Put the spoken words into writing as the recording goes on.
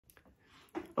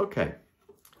Okay,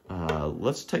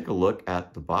 let's take a look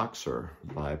at The Boxer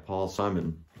by Paul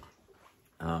Simon.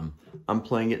 I'm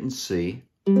playing it in C.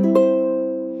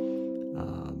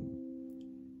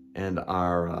 And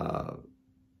our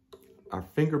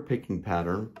finger picking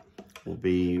pattern will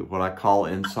be what I call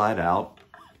inside out.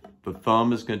 The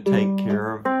thumb is going to take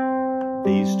care of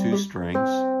these two strings.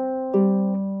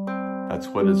 That's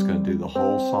what it's going to do the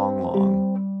whole song long.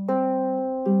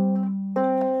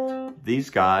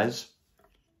 These guys,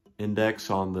 index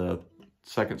on the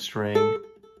second string,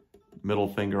 middle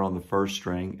finger on the first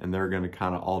string, and they're going to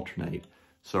kind of alternate.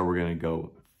 So we're going to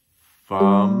go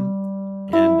thumb,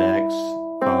 index,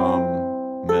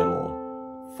 thumb,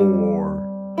 middle,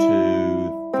 4,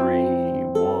 2, 3,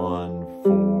 1,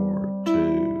 4,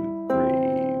 2, 3,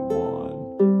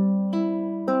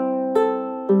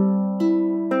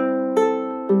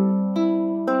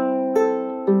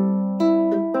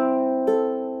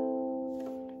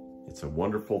 It's a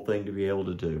wonderful thing to be able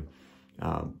to do.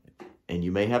 And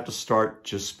you may have to start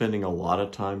just spending a lot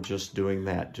of time just doing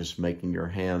that, just making your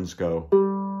hands go.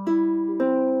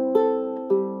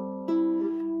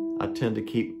 I tend to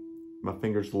keep my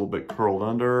fingers a little bit curled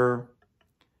under,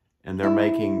 and they're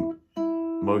making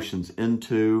motions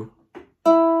into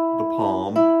the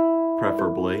palm,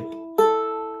 preferably.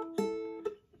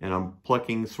 And I'm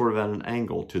plucking sort of at an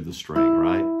angle to the string,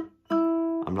 right?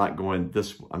 I'm not going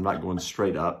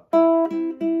straight up.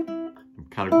 I'm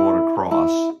kind of going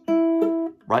across.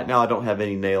 Right now I don't have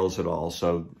any nails at all,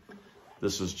 so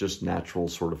this is just natural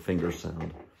sort of finger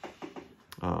sound.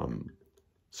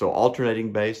 So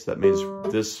alternating bass, that means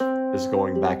this is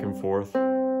going back and forth.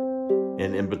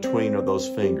 And in between of those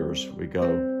fingers, we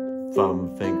go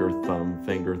thumb, finger, thumb,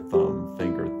 finger, thumb,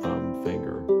 finger, thumb,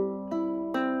 finger.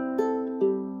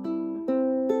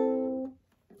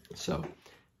 So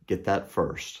get that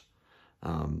first.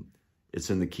 It's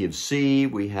in the key of C.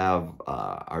 We have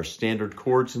our standard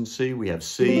chords in C. We have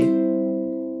C,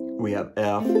 we have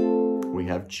F, we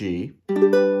have G,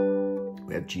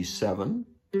 we have G7,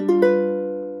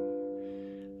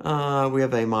 we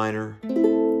have A minor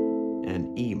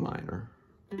and E minor.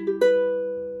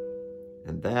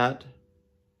 And that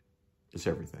is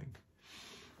everything.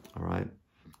 All right.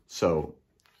 So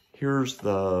here's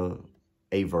the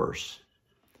A verse.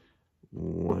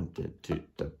 1, 2,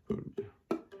 3, 4.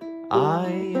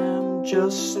 I am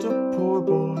just a poor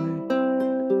boy,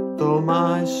 though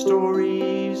my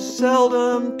story's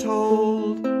seldom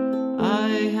told. I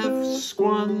have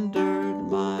squandered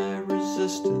my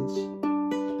resistance.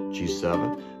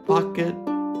 G7, pocket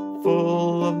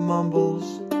full of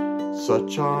mumbles,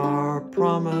 such are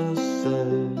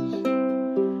promises.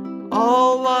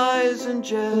 All lies and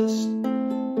jest,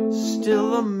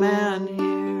 still a man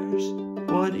hears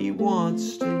what he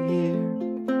wants to hear.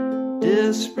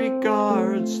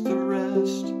 Disregards the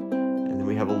rest. And then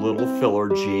we have a little filler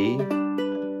G,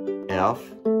 F,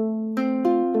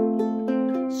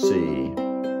 C.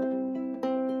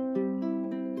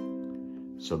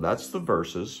 So that's the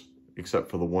verses,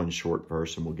 except for the one short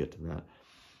verse, and we'll get to that.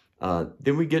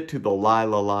 Then we get to the lie,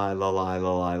 la, lie, la, lie,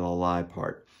 la, lie, la, lie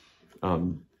part.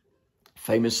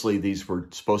 Famously, these were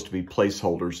supposed to be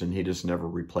placeholders, and he just never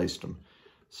replaced them.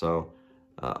 So,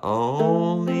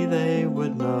 only they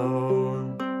would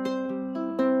know.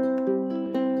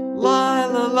 Lie,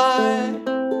 la, lie.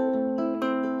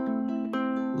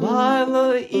 Lie,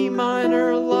 la, E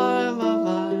minor. Lie, la,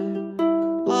 lie.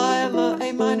 Lie, la,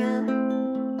 A minor.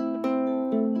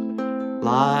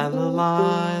 Lie, la,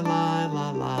 lie, lie, la,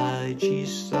 lie.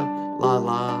 G7. Lie,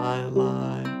 lie,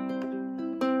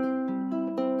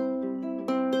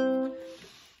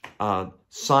 lie.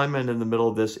 Simon in the middle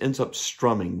of this ends up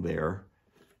strumming there.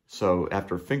 So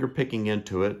after finger picking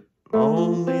into it,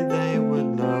 only they would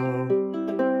know.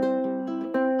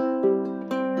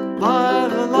 Lie,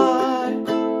 la, lie.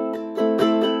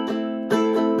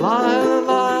 Lie, la,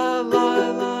 lie,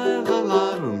 lie, lie, la,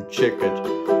 lie. Boom, chicka,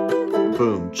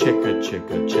 boom, chicka,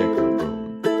 chicka, chicka,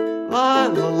 boom. Lie,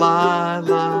 la, lie,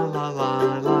 lie, la,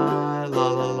 lie, lie, la,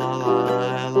 la, la,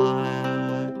 lie,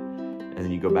 lie. And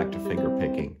then you go back to finger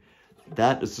picking.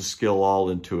 That is the skill all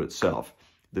into itself,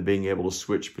 the being able to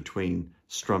switch between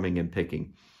strumming and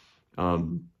picking. I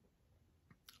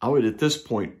would, at this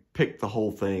point, pick the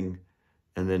whole thing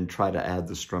and then try to add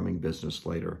the strumming business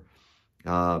later.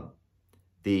 There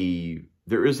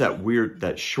is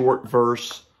that short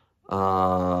verse,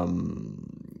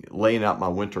 laying out my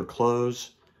winter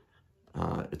clothes.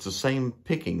 It's the same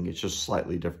picking, it's just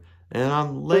slightly different. And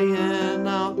I'm laying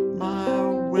out my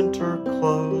winter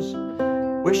clothes,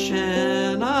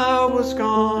 wishing I was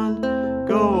gone,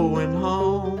 going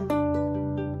home,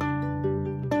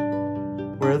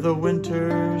 where the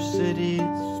winter city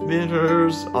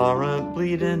winters aren't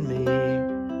bleeding me,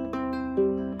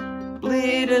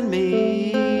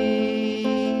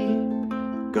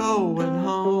 going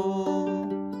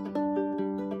home.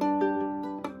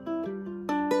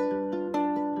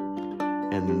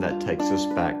 And then that takes us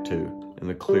back to, in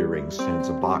the clearing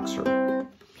stanza boxer.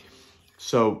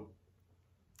 So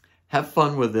have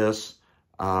fun with this,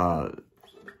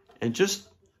 and just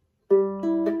get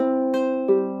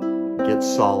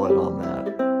solid on that.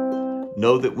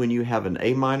 Know that when you have an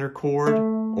A minor chord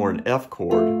or an F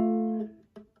chord,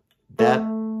 that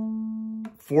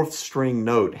fourth string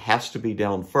note has to be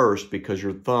down first because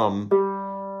your thumb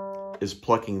is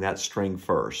plucking that string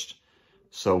first.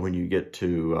 So when you get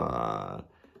to,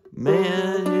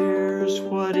 man hears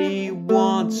what he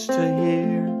wants to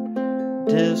hear,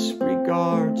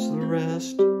 disregards the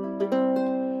rest.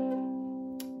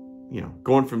 You know,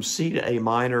 going from C to A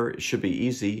minor, it should be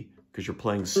easy because you're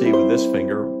playing C with this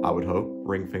finger, I would hope,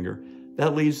 ring finger.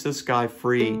 That leaves this guy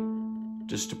free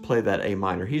just to play that A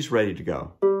minor. He's ready to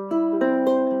go.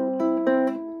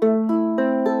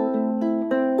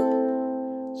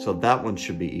 So that one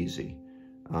should be easy.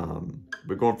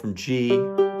 We're going from G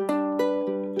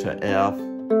to F.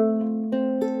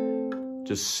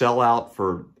 Just sell out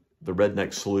for the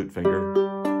redneck salute finger.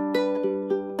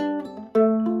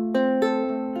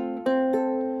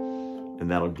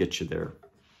 And that'll get you there.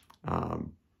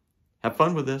 Have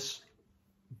fun with this.